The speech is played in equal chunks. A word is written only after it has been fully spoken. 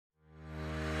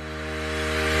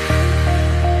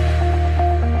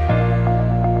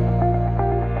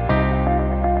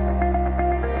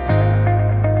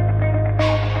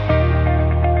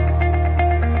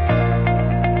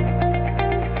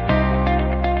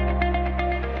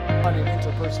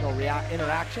interpersonal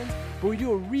interactions, but we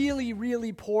do a really,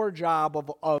 really poor job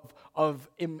of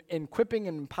equipping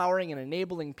and empowering and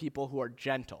enabling people who are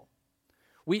gentle.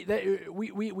 We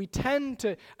tend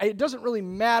to, it doesn't really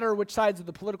matter which sides of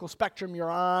the political spectrum you're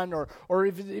on, or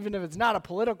even if it's not a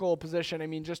political position, I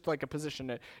mean just like a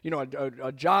position,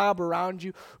 a job around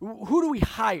you. Who do we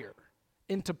hire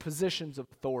into positions of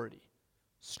authority?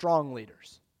 Strong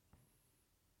leaders.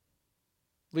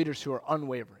 Leaders who are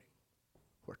unwavering,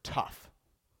 who are tough.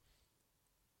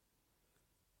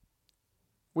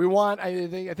 We want, I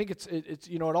think it's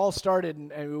it all started,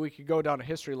 and we could go down a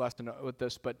history lesson with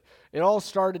this, but it all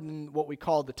started in what we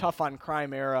call the tough on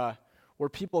crime era, where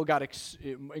people got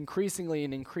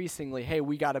increasingly, hey,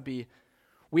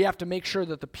 we have to make sure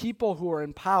that the people who are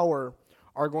in power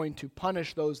are going to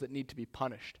punish those that need to be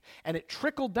punished. And it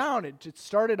trickled down. It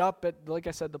started up at, like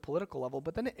I said, the political level,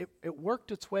 but then it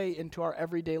worked its way into our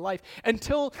everyday life.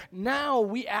 Until now,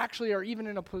 we actually are even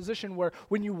in a position where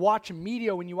when you watch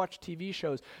media, when you watch TV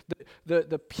shows,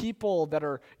 the people that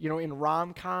are, in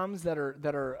rom-coms that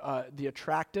are the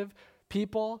attractive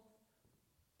people,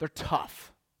 they're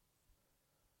tough.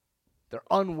 They're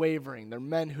unwavering. They're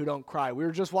men who don't cry. We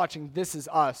were just watching This Is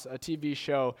Us, a TV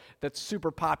show that's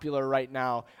super popular right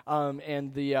now.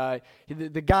 And the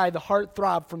guy, the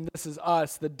heartthrob from This Is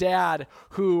Us, the dad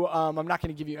who, I'm not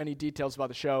going to give you any details about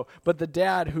the show, but the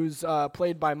dad who's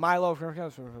played by Milo,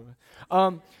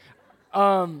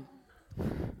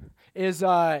 is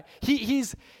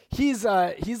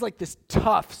he's like this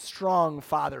tough, strong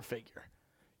father figure.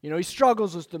 He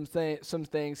struggles with some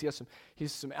things. He has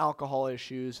some alcohol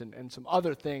issues and some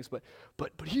other things, but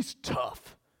he's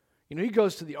tough. He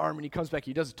goes to the army and he comes back.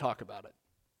 He doesn't talk about it,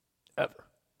 ever.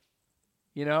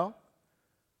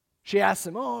 She asks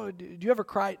him, "Oh, do you ever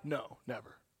cry?" No,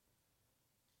 never.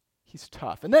 He's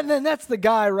tough. And then that's the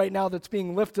guy right now that's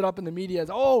being lifted up in the media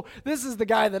as, "Oh, this is the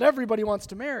guy that everybody wants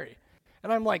to marry."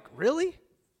 And I'm like, really?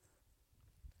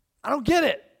 I don't get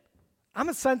it. I'm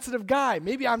a sensitive guy.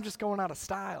 Maybe I'm just going out of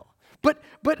style. But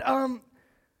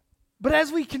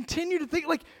as we continue to think,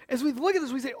 as we look at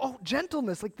this, we say, oh,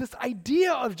 gentleness, this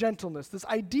idea of gentleness, this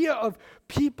idea of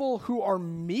people who are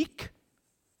meek.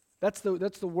 That's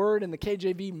the word in the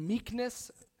KJV, meekness.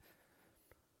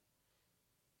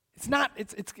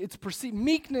 It's perceived,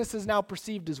 meekness is now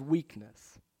perceived as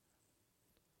weakness.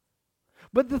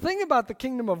 But the thing about the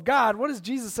kingdom of God, what does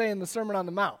Jesus say in the Sermon on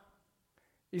the Mount?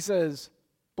 He says,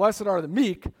 "Blessed are the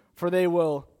meek, for they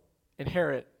will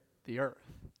inherit the earth."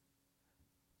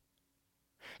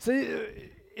 So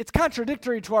it's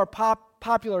contradictory to our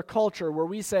popular culture where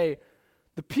we say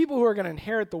the people who are going to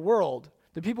inherit the world,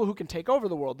 the people who can take over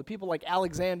the world, the people like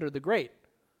Alexander the Great,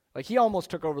 he almost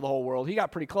took over the whole world. He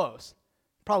got pretty close,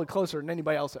 probably closer than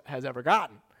anybody else has ever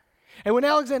gotten. And when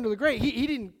Alexander the Great, he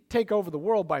didn't take over the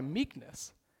world by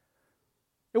meekness.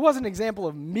 It wasn't an example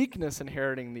of meekness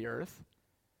inheriting the earth.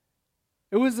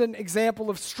 It was an example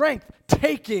of strength,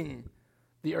 taking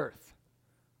the earth,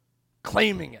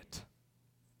 claiming it.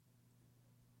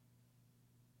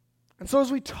 And so as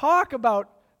we talk about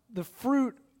the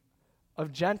fruit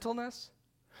of gentleness,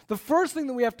 the first thing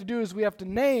that we have to do is we have to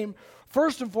name,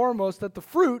 first and foremost, that the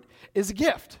fruit is a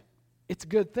gift. It's a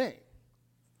good thing.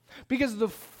 Because the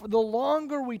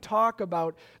longer we talk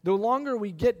about, the longer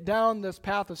we get down this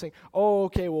path of saying, oh,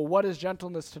 okay, well, what is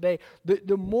gentleness today?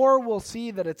 The more we'll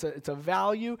see that it's a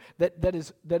value that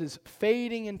is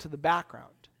fading into the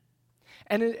background.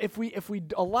 And if we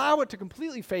allow it to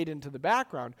completely fade into the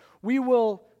background, we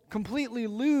will completely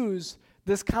lose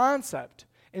this concept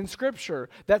in Scripture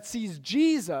that sees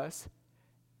Jesus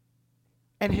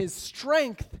and his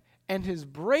strength and his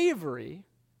bravery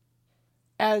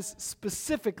as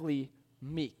specifically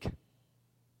meek.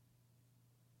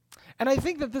 And I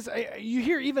think that you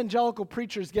hear evangelical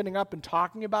preachers getting up and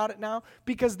talking about it now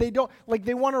because they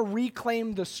want to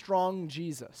reclaim the strong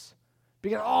Jesus.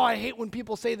 Because, I hate when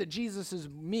people say that Jesus is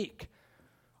meek.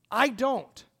 I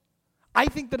don't. I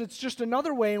think that it's just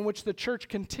another way in which the church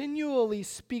continually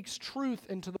speaks truth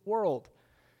into the world.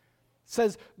 It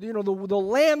says, the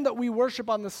lamb that we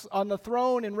worship on the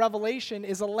throne in Revelation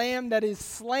is a lamb that is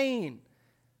slain.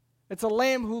 It's a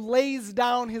lamb who lays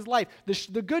down his life.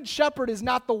 The good shepherd is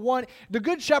not the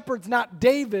good shepherd's not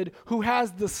David who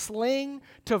has the sling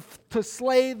to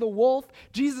slay the wolf.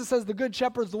 Jesus says the good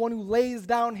shepherd's the one who lays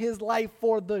down his life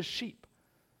for the sheep.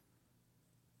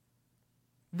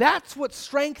 That's what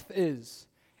strength is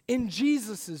in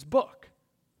Jesus' book.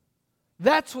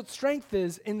 That's what strength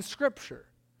is in Scripture.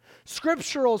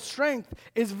 Scriptural strength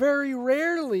is very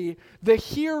rarely the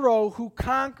hero who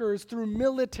conquers through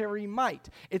military might.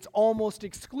 It's almost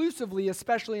exclusively,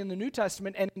 especially in the New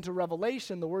Testament and into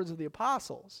Revelation, the words of the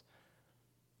apostles.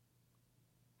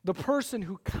 the person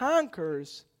who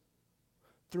conquers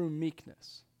through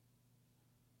meekness.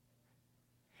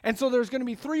 And so there's going to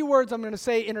be three words I'm going to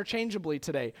say interchangeably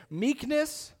today: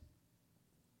 meekness,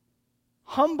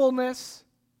 humbleness,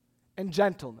 and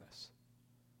gentleness.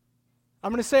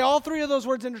 I'm going to say all three of those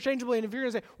words interchangeably, and if you're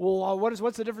going to say, well,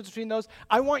 what's the difference between those?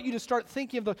 I want you to start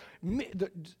thinking of the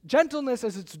gentleness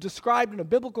as it's described in a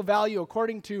biblical value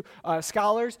according to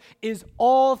scholars is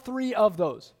all three of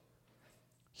those: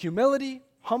 humility,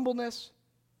 humbleness,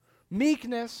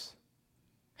 meekness,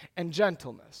 and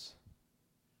gentleness.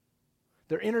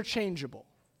 They're interchangeable.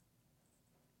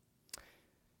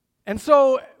 And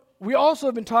so we also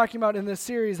have been talking about in this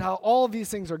series how all of these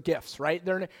things are gifts, right?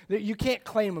 You can't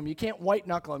claim them. You can't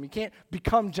white-knuckle them. You can't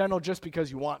become gentle just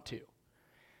because you want to.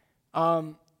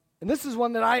 And this is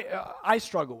one that I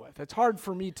struggle with. It's hard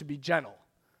for me to be gentle.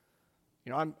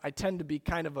 You know, I tend to be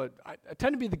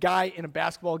the guy in a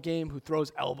basketball game who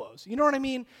throws elbows. You know what I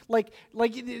mean? Like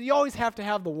you always have to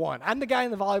have the one. I'm the guy in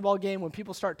the volleyball game when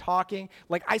people start talking,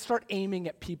 like I start aiming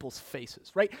at people's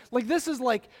faces, right? I'm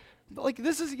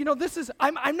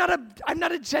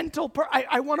not a gentle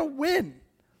I want to win.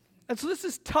 And so this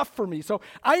is tough for me. So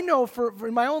I know for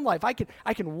in my own life, I can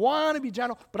want to be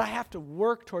gentle, but I have to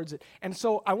work towards it. And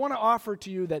so I want to offer to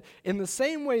you that in the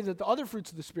same way that the other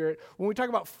fruits of the Spirit, when we talk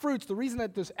about fruits, the reason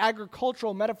that this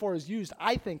agricultural metaphor is used,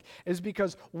 I think, is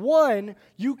because one,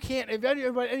 you can't, if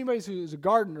anybody who's a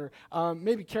gardener,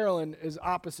 maybe Carolyn is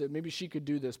opposite, maybe she could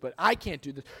do this, but I can't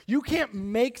do this. You can't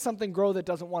make something grow that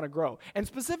doesn't want to grow. And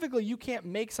specifically, you can't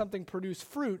make something produce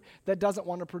fruit that doesn't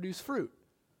want to produce fruit.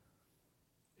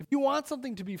 If you want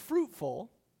something to be fruitful,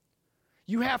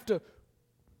 you have to,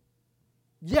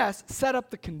 yes, set up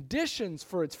the conditions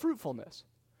for its fruitfulness.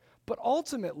 But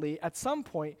ultimately, at some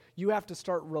point, you have to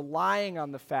start relying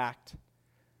on the fact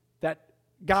that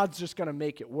God's just going to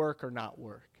make it work or not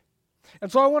work.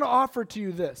 And so I want to offer to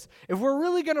you this. If we're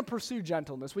really going to pursue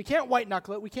gentleness, we can't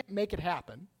white-knuckle it, we can't make it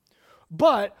happen,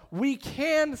 but we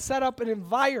can set up an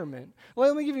environment. Well,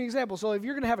 let me give you an example. So if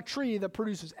you're going to have a tree that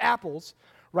produces apples,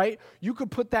 right? You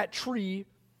could put that tree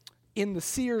in the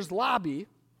Sears lobby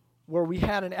where we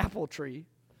had an apple tree,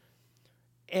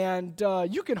 and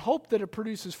you can hope that it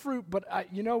produces fruit, but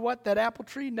you know what? That apple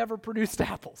tree never produced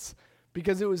apples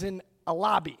because it was in a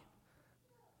lobby.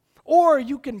 Or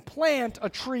you can plant a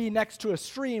tree next to a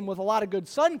stream with a lot of good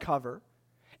sun cover,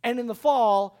 and in the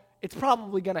fall, it's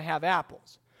probably going to have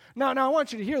apples. Now I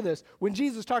want you to hear this. When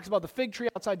Jesus talks about the fig tree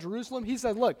outside Jerusalem, he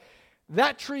said, look,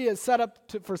 that tree is set up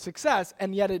for success,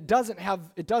 and yet it doesn't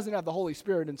have the Holy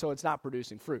Spirit, and so it's not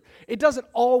producing fruit. It doesn't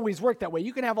always work that way.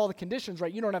 You can have all the conditions,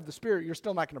 right? You don't have the Spirit, you're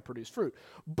still not going to produce fruit.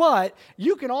 But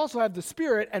you can also have the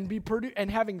Spirit and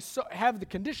have the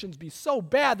conditions be so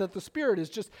bad that the Spirit is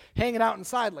just hanging out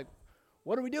inside. Like,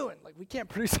 what are we doing? Like, we can't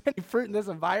produce any fruit in this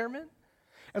environment.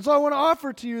 And so I want to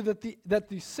offer to you that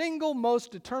the single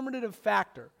most determinative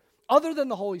factor, other than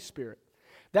the Holy Spirit,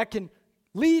 that can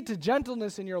lead to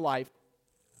gentleness in your life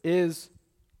is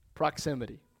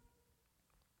proximity.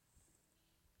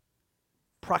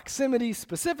 Proximity,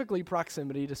 specifically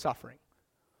proximity to suffering.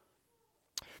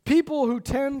 People who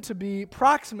tend to be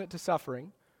proximate to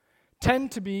suffering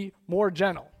tend to be more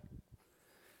gentle.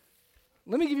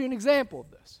 Let me give you an example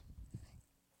of this.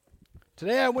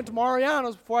 Today I went to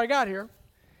Mariano's before I got here,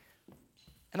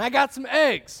 and I got some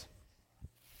eggs.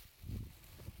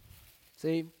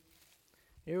 See,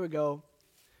 here we go.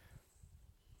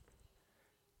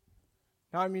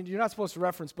 Now, I mean, you're not supposed to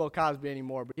reference Bill Cosby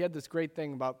anymore, but he had this great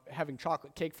thing about having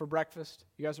chocolate cake for breakfast.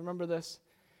 You guys remember this?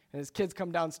 And his kids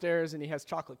come downstairs, and he has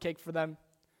chocolate cake for them.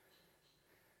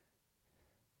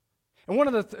 And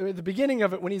one of the beginning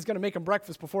of it, when he's going to make them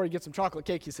breakfast before he gets them chocolate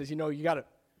cake, he says, you got to,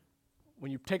 when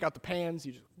you take out the pans,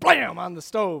 you just blam on the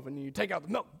stove, and you take out the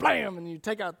milk, blam, and you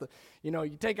take out the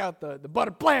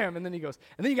butter, blam, and then he goes,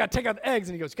 and then you got to take out the eggs,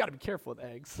 and he goes, you got to be careful with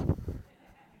eggs.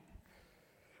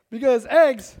 Because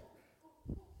eggs,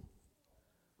 you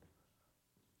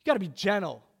got to be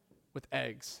gentle with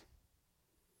eggs.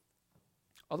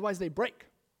 Otherwise, they break.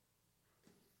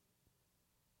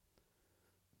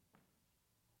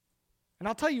 And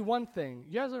I'll tell you one thing.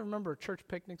 You guys ever remember church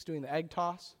picnics doing the egg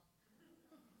toss?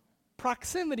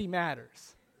 Proximity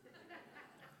matters.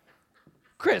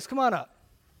 Chris, come on up.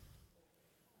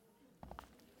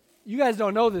 You guys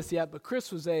don't know this yet, but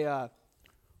Chris was a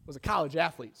college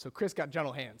athlete, so Chris got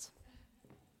gentle hands.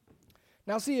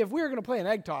 Now, see, if we were going to play an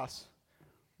egg toss,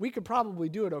 we could probably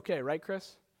do it okay, right,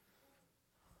 Chris?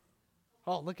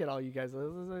 Oh, look at all you guys.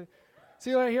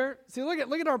 See right here? See, look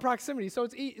at our proximity. So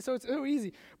it's so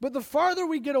easy. But the farther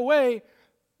we get away,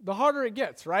 the harder it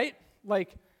gets, right?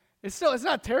 Like, It's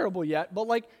not terrible yet, but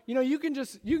like, you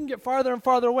can get farther and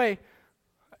farther away.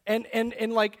 And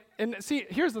see,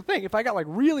 here's the thing. If I got like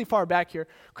really far back here,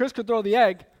 Chris could throw the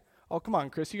egg. Oh, come on,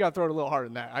 Chris, you got to throw it a little harder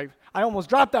than that. I almost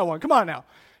dropped that one. Come on now.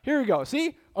 Here we go.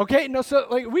 See? Okay, no, so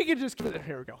like we could just,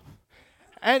 here we go.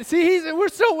 And see,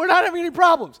 we're not having any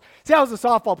problems. See, I was a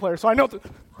softball player, so I know.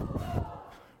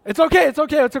 It's okay.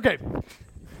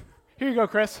 Here you go,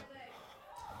 Chris.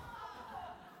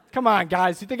 Come on,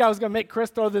 guys. You think I was going to make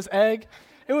Chris throw this egg?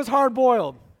 It was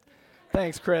hard-boiled.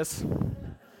 Thanks, Chris.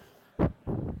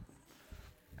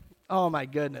 Oh, my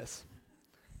goodness.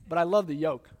 But I love the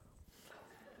yolk.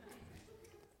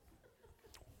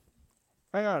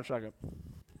 Hang on a second.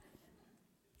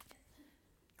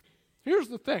 Here's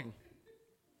the thing.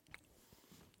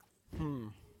 I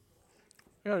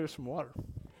gotta get some water.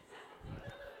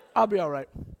 I'll be all right.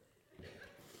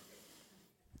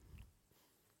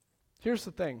 Here's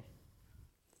the thing.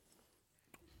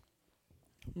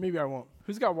 Maybe I won't.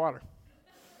 Who's got water?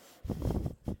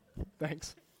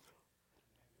 Thanks.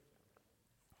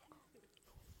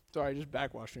 Sorry, I just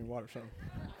backwashed in water. So.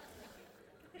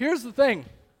 Here's the thing.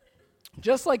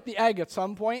 Just like the egg at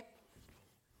some point,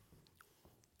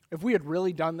 if we had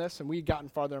really done this and we had gotten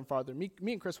farther and farther, me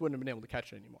and Chris wouldn't have been able to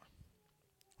catch it anymore.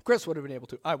 Chris would have been able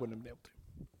to. I wouldn't have been able to.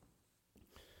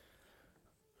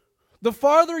 The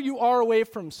farther you are away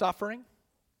from suffering,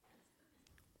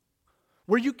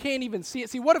 where you can't even see it.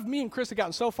 See, what if me and Chris had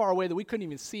gotten so far away that we couldn't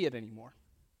even see it anymore?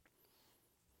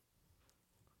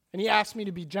 And he asked me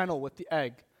to be gentle with the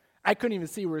egg. I couldn't even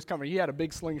see where it was coming. He had a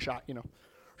big slingshot, You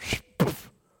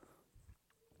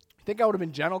think I would have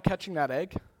been gentle catching that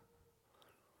egg?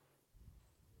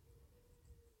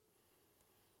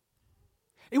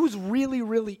 It was really,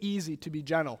 really easy to be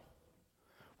gentle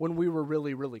when we were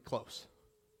really, really close.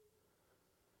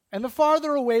 And the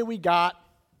farther away we got,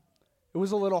 it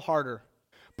was a little harder.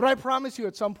 But I promise you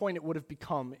at some point it would have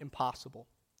become impossible.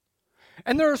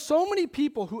 And there are so many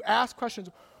people who ask questions,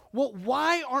 well,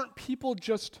 why aren't people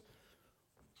just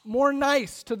more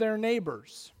nice to their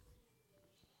neighbors?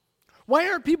 Why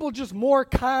aren't people just more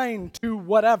kind to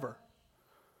whatever?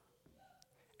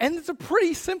 And it's a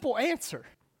pretty simple answer.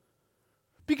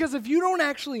 Because if you don't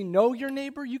actually know your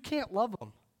neighbor, you can't love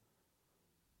them.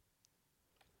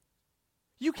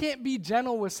 You can't be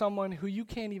gentle with someone who you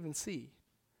can't even see.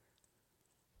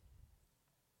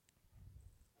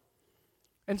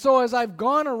 And so as I've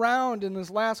gone around in this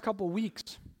last couple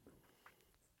weeks,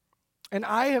 and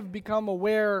I have become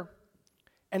aware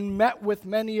and met with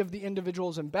many of the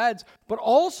individuals in beds, but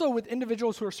also with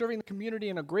individuals who are serving the community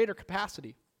in a greater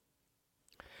capacity,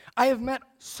 I have met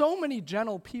so many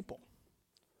gentle people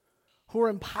who are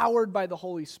empowered by the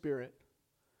Holy Spirit,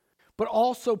 but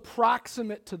also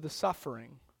proximate to the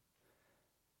suffering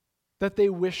that they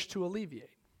wish to alleviate.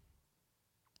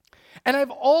 And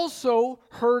I've also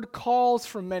heard calls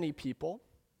from many people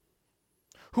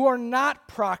who are not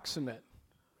proximate,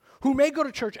 who may go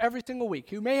to church every single week,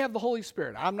 who may have the Holy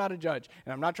Spirit. I'm not a judge,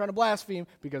 and I'm not trying to blaspheme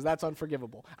because that's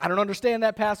unforgivable. I don't understand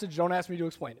that passage. Don't ask me to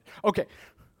explain it. Okay.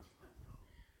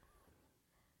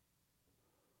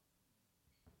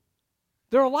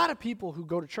 There are a lot of people who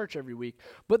go to church every week,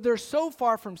 but they're so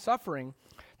far from suffering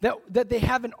that they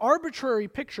have an arbitrary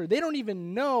picture. They don't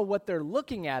even know what they're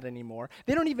looking at anymore.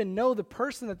 They don't even know the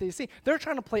person that they see. They're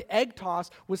trying to play egg toss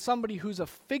with somebody who's a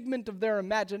figment of their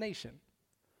imagination.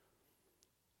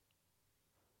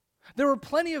 There were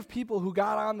plenty of people who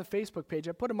got on the Facebook page.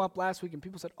 I put them up last week, and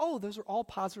people said, oh, those are all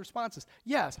positive responses.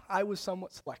 Yes, I was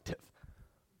somewhat selective.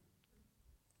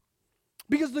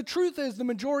 Because the truth is, the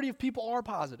majority of people are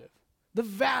positive. The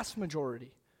vast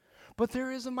majority. But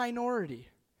there is a minority.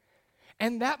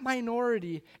 And that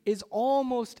minority is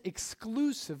almost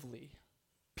exclusively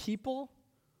people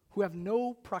who have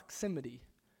no proximity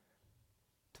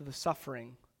to the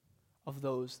suffering of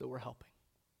those that we're helping.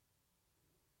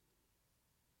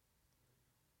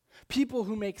 People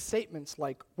who make statements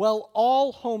like, well,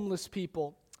 all homeless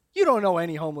people, you don't know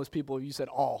any homeless people if you said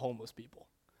all homeless people.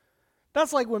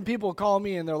 That's like when people call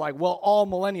me and they're like, well, all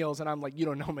millennials, and I'm like, you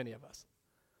don't know many of us.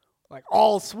 Like,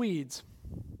 all Swedes.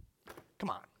 Come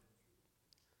on.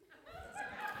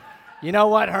 You know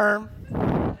what, Herm?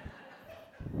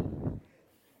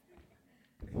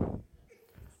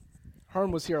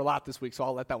 Herm was here a lot this week, so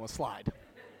I'll let that one slide.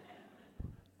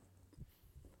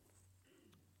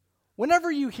 Whenever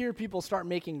you hear people start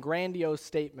making grandiose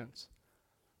statements,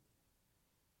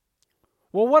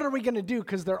 well, what are we going to do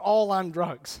because they're all on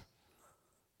drugs?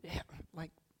 Yeah,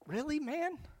 like, really,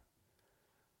 man?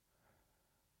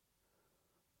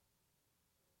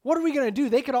 What are we going to do?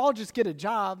 They could all just get a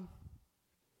job.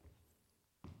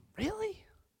 Really?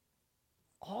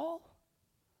 All?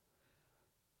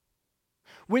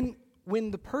 When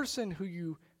the person who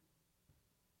you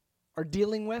are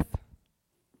dealing with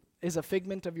is a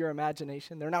figment of your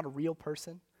imagination, they're not a real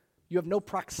person, you have no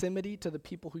proximity to the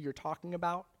people who you're talking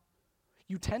about,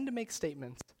 you tend to make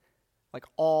statements like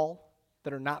all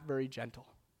that are not very gentle.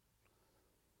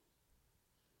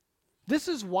 This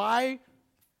is why,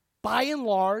 by and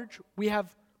large, we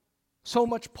have so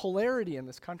much polarity in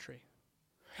this country.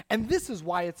 And this is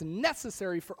why it's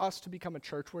necessary for us to become a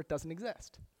church where it doesn't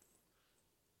exist.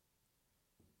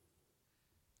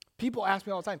 People ask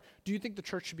me all the time, do you think the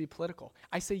church should be political?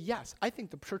 I say yes. I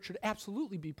think the church should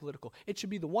absolutely be political. It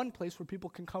should be the one place where people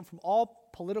can come from all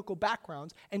political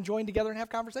backgrounds and join together and have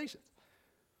conversations.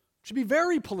 It should be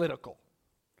very political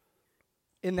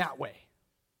in that way.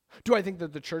 Do I think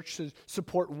that the church should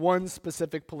support one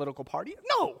specific political party?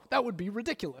 No, that would be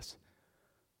ridiculous.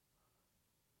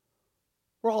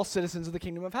 We're all citizens of the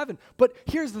kingdom of heaven. But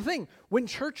here's the thing. When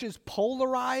churches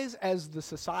polarize as the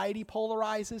society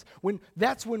polarizes,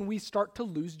 that's when we start to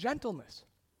lose gentleness.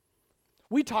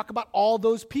 We talk about all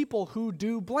those people who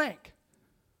do blank.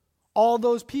 All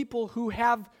those people who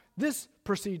have this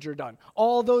procedure done.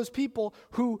 All those people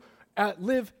who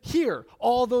live here.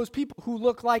 All those people who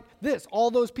look like this.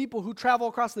 All those people who travel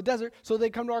across the desert so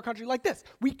they come to our country like this.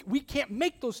 We can't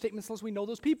make those statements unless we know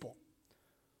those people.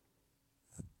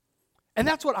 And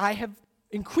that's what I have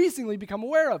increasingly become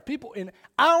aware of. People in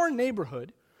our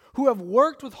neighborhood who have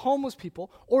worked with homeless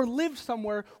people or lived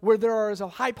somewhere where there is a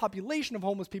high population of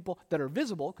homeless people that are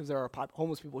visible, because there are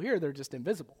homeless people here, they're just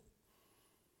invisible.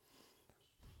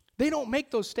 They don't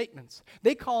make those statements.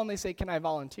 They call and they say, can I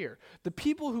volunteer? The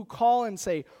people who call and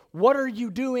say, what are you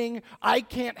doing? I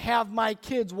can't have my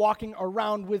kids walking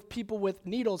around with people with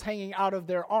needles hanging out of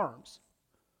their arms.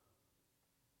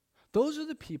 Those are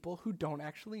the people who don't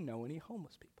actually know any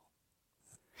homeless people.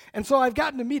 And so I've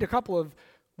gotten to meet a couple of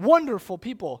wonderful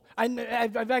people.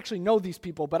 I've actually know these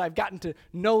people, but I've gotten to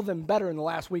know them better in the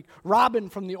last week. Robin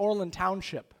from the Orland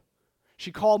Township.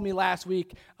 She called me last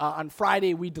week. On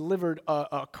Friday, we delivered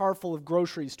a car full of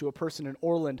groceries to a person in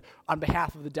Orland on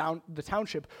behalf of the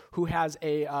township who has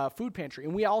a food pantry.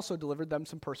 And we also delivered them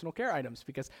some personal care items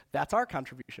because that's our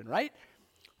contribution, right?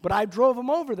 But I drove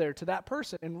them over there to that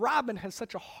person. And Robin has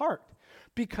such a heart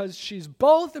because she's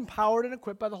both empowered and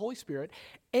equipped by the Holy Spirit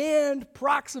and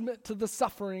proximate to the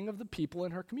suffering of the people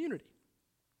in her community.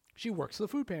 She works at the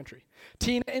food pantry.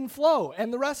 Tina and Flo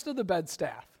and the rest of the bed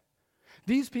staff.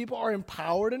 These people are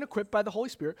empowered and equipped by the Holy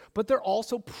Spirit, but they're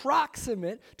also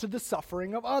proximate to the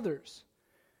suffering of others.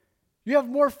 You have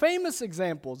more famous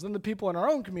examples than the people in our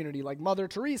own community, like Mother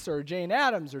Teresa or Jane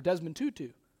Addams or Desmond Tutu.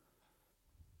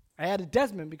 I added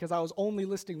Desmond because I was only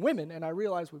listing women, and I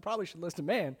realized we probably should list a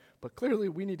man, but clearly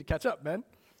we need to catch up, men.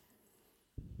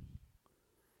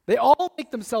 They all make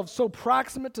themselves so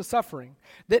proximate to suffering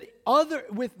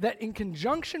that in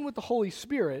conjunction with the Holy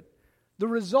Spirit, the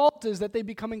result is that they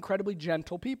become incredibly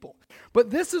gentle people.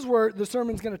 But this is where the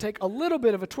sermon's going to take a little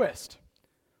bit of a twist.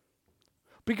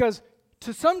 Because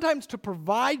sometimes to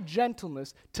provide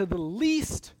gentleness to the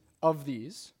least of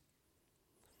these,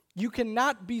 you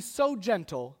cannot be so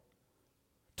gentle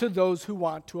to those who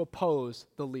want to oppose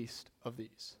the least of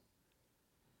these.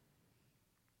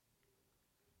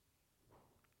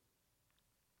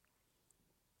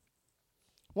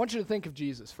 I want you to think of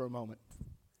Jesus for a moment.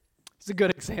 He's a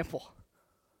good example.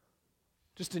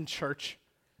 Just in church.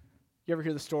 You ever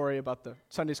hear the story about the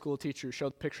Sunday school teacher who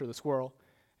showed the picture of the squirrel?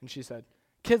 And she said,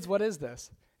 kids, what is this?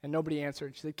 And nobody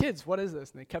answered. She said, kids, what is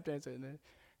this? And they kept answering.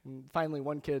 And finally,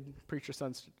 one kid, preacher's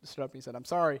son, stood up and he said, I'm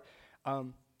sorry,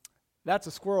 that's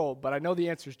a squirrel, but I know the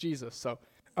answer is Jesus. So,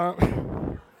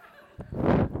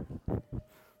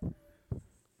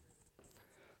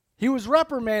 he was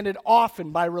reprimanded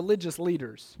often by religious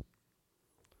leaders.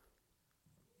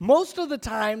 Most of the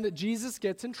time that Jesus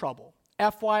gets in trouble,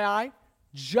 FYI,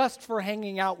 just for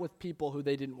hanging out with people who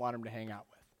they didn't want him to hang out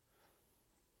with.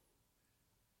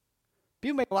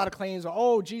 People make a lot of claims,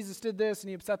 oh, Jesus did this and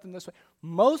he upset them this way.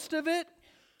 Most of it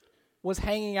was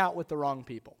hanging out with the wrong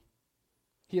people.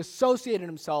 He associated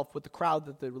himself with the crowd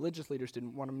that the religious leaders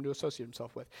didn't want him to associate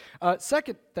himself with.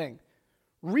 Second thing,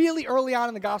 really early on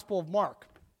in the Gospel of Mark,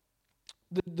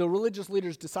 the religious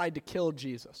leaders decide to kill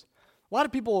Jesus. A lot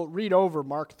of people read over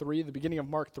Mark 3, the beginning of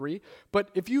Mark 3,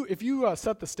 but if you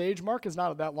set the stage, Mark is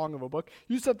not that long of a book,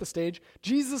 you set the stage,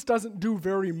 Jesus doesn't do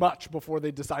very much before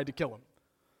they decide to kill him.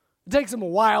 It takes him a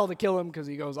while to kill him because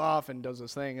he goes off and does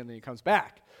this thing and then he comes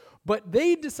back. But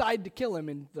they decide to kill him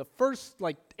in the first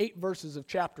 8 verses of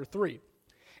chapter 3.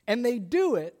 And they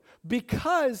do it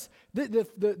because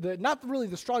not really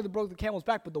the straw that broke the camel's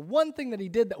back, but the one thing that he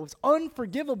did that was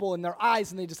unforgivable in their eyes,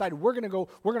 and they decided we're going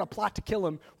to plot to kill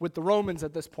him with the Romans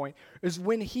at this point, is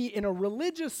when he, in a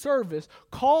religious service,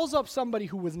 calls up somebody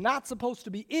who was not supposed to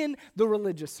be in the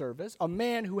religious service, a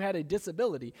man who had a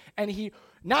disability, and he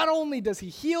not only does he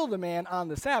heal the man on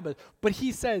the Sabbath, but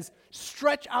he says,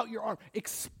 stretch out your arm,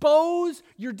 expose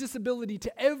your disability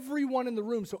to everyone in the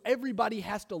room so everybody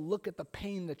has to look at the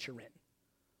pain that you're in.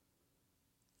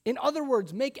 In other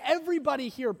words, make everybody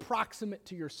here proximate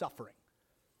to your suffering.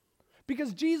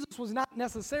 Because Jesus was not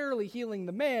necessarily healing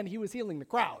the man, he was healing the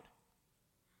crowd.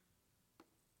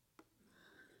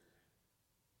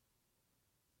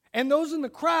 And those in the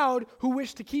crowd who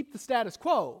wished to keep the status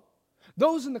quo,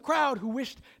 those in the crowd who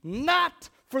wished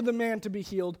not for the man to be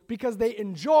healed because they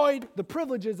enjoyed the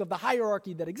privileges of the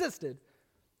hierarchy that existed,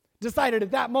 decided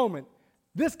at that moment,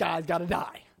 this guy's got to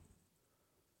die.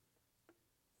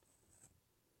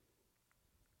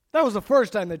 That was the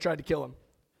first time they tried to kill him.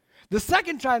 The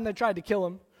second time they tried to kill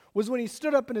him was when he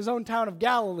stood up in his own town of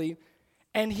Galilee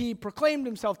and he proclaimed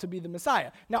himself to be the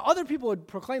Messiah. Now, other people had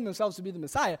proclaimed themselves to be the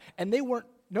Messiah and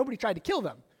nobody tried to kill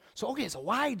them. So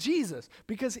why Jesus?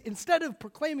 Because instead of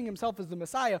proclaiming himself as the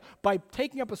Messiah by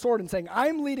taking up a sword and saying,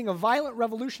 I'm leading a violent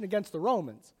revolution against the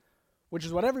Romans, which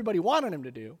is what everybody wanted him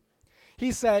to do,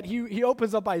 he said, he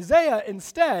opens up Isaiah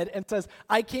instead and says,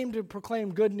 I came to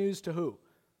proclaim good news to who?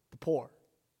 The poor.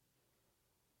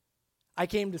 I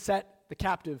came to set the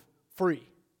captive free.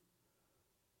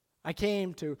 I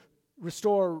came to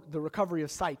restore the recovery of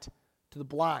sight to the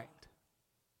blind.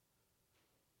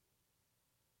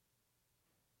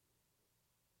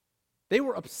 They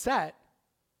were upset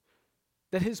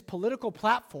that his political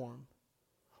platform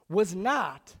was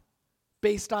not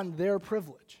based on their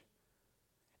privilege.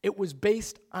 It was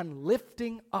based on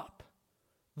lifting up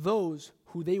those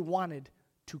who they wanted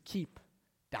to keep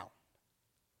down.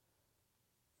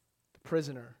 The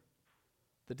prisoner,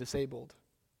 the disabled,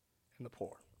 and the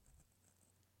poor.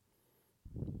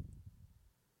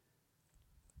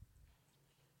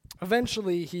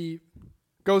 Eventually, he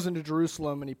goes into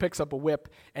Jerusalem and he picks up a whip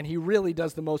and he really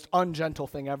does the most ungentle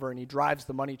thing ever and he drives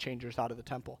the money changers out of the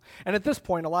temple. And at this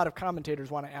point, a lot of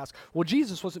commentators want to ask, well,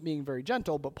 Jesus wasn't being very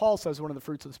gentle, but Paul says one of the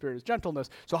fruits of the Spirit is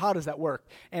gentleness, so how does that work?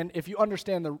 And if you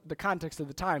understand the context of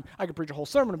the time, I could preach a whole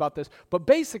sermon about this, but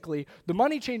basically, the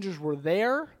money changers were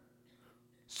there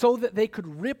so that they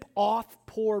could rip off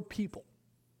poor people.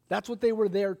 That's what they were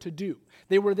there to do.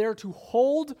 They were there to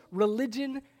hold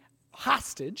religion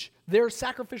hostage, their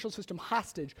sacrificial system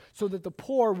hostage, so that the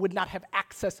poor would not have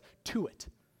access to it.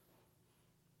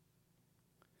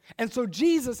 And so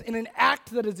Jesus, in an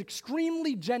act that is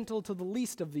extremely gentle to the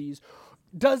least of these,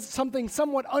 does something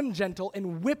somewhat ungentle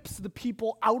and whips the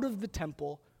people out of the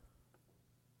temple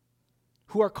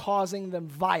who are causing them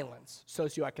violence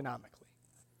socioeconomically.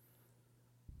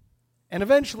 And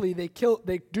eventually they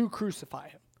do crucify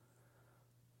him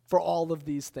for all of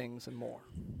these things and more.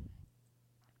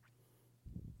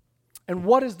 And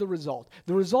what is the result?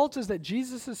 The result is that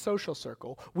Jesus' social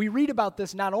circle, we read about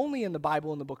this not only in the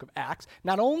Bible in the book of Acts,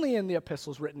 not only in the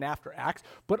epistles written after Acts,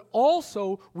 but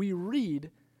also we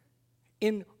read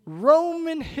in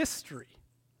Roman history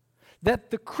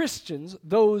that the Christians,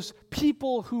 those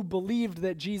people who believed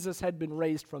that Jesus had been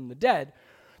raised from the dead,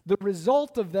 the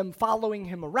result of them following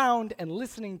him around and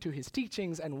listening to his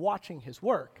teachings and watching his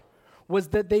work was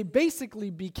that they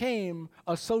basically became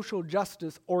a social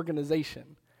justice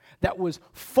organization that was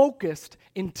focused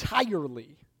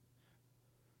entirely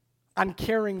on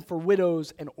caring for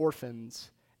widows and orphans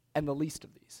and the least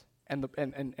of these,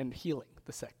 and healing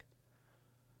the sick.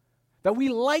 That we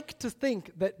like to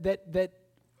think that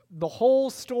the whole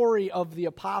story of the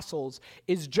apostles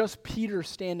is just Peter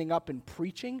standing up and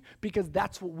preaching, because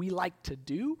that's what we like to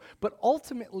do. But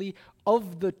ultimately,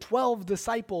 of the 12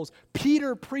 disciples,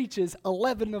 Peter preaches,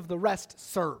 11 of the rest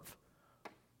serve.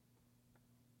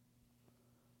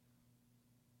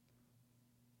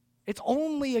 It's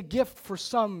only a gift for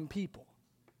some people.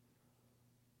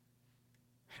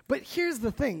 But here's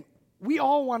the thing. We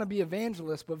all want to be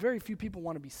evangelists, but very few people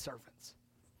want to be servants.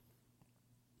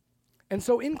 And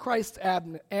so in Christ's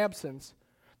absence,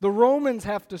 the Romans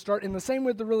have to start, in the same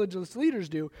way the religious leaders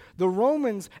do, the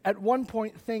Romans at one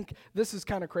point think, this is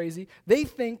kind of crazy, they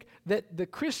think that the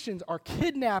Christians are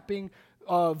kidnapping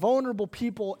vulnerable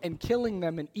people and killing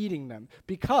them and eating them,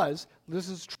 because, this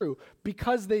is true,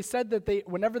 because they said that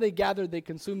whenever they gathered, they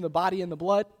consumed the body and the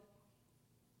blood,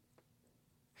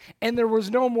 and there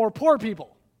was no more poor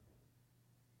people.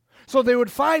 So they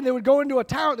would go into a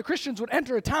town, the Christians would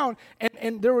enter a town,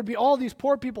 and there would be all these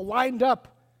poor people lined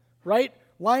up, right,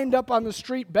 lined up on the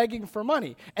street begging for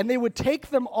money. And they would take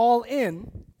them all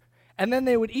in, and then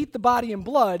they would eat the body and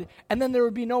blood, and then there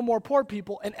would be no more poor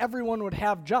people, and everyone would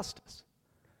have justice.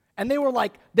 And they were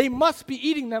like, they must be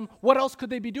eating them. What else could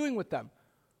they be doing with them?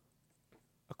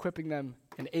 Equipping them,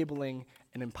 enabling,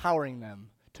 and empowering them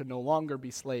to no longer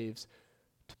be slaves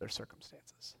to their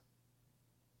circumstances.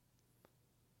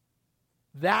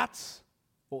 That's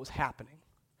what was happening.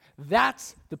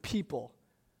 That's the people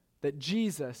that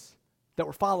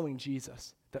were following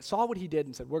Jesus, that saw what he did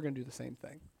and said, we're going to do the same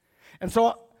thing. And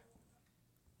so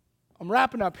I'm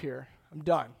wrapping up here. I'm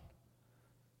done.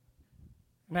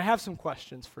 And I have some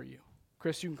questions for you.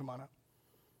 Chris, you can come on up.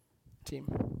 Team.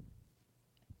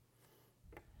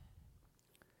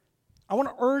 I want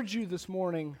to urge you this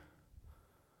morning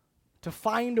to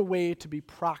find a way to be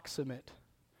proximate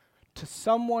to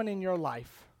someone in your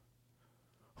life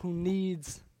who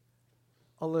needs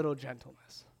a little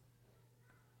gentleness.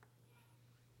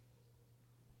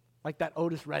 Like that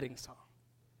Otis Redding song.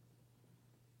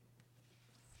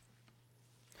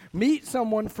 Meet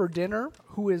someone for dinner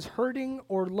who is hurting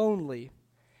or lonely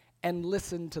and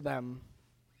listen to them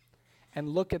and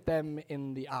look at them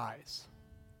in the eyes.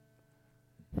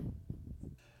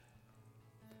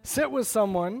 Sit with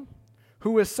someone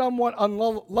who is somewhat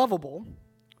unlovable,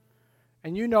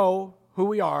 and you know who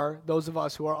we are, those of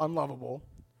us who are unlovable,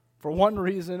 for one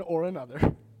reason or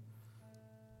another,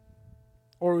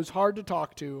 or who's hard to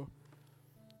talk to,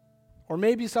 or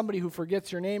maybe somebody who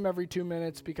forgets your name every 2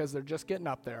 minutes because they're just getting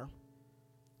up there.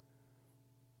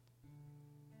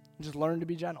 Just learn to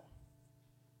be gentle.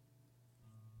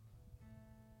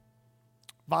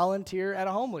 Volunteer at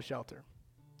a homeless shelter.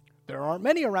 There aren't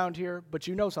many around here, but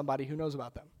you know somebody who knows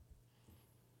about them.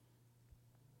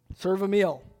 Serve a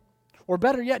meal. Or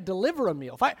better yet, deliver a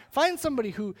meal. Find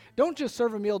somebody who, don't just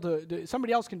serve a meal to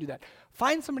somebody else can do that.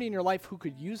 Find somebody in your life who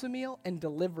could use a meal and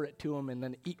deliver it to them and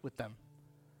then eat with them.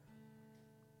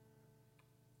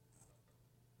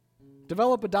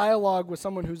 Develop a dialogue with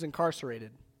someone who's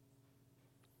incarcerated.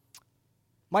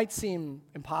 Might seem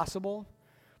impossible,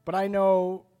 but I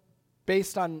know,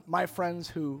 based on my friends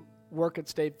who work at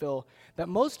Stateville, that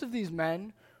most of these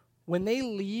men, when they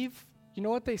leave, you know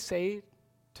what they say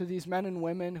to these men and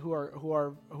women who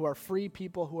are free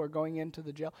people who are going into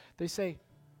the jail? They say,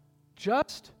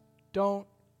 just don't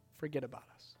forget about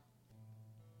us.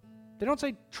 They don't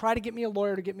say, try to get me a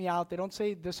lawyer to get me out. They don't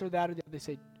say this or that or the other. They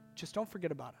say, just don't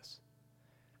forget about us.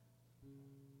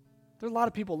 There are a lot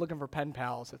of people looking for pen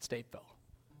pals at Stateville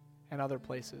and other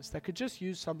places that could just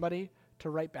use somebody to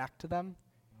write back to them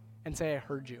and say, I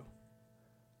heard you.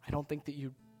 I don't think that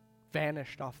you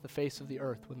vanished off the face of the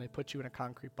earth when they put you in a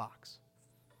concrete box.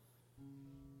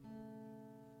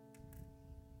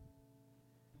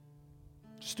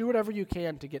 Just do whatever you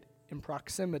can to get in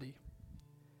proximity.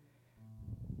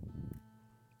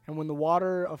 And when the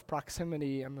water of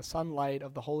proximity and the sunlight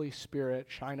of the Holy Spirit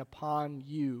shine upon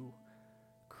you,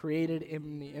 created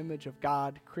in the image of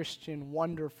God, Christian,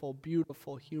 wonderful,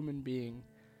 beautiful human being,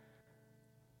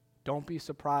 don't be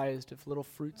surprised if little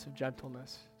fruits of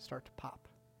gentleness start to pop.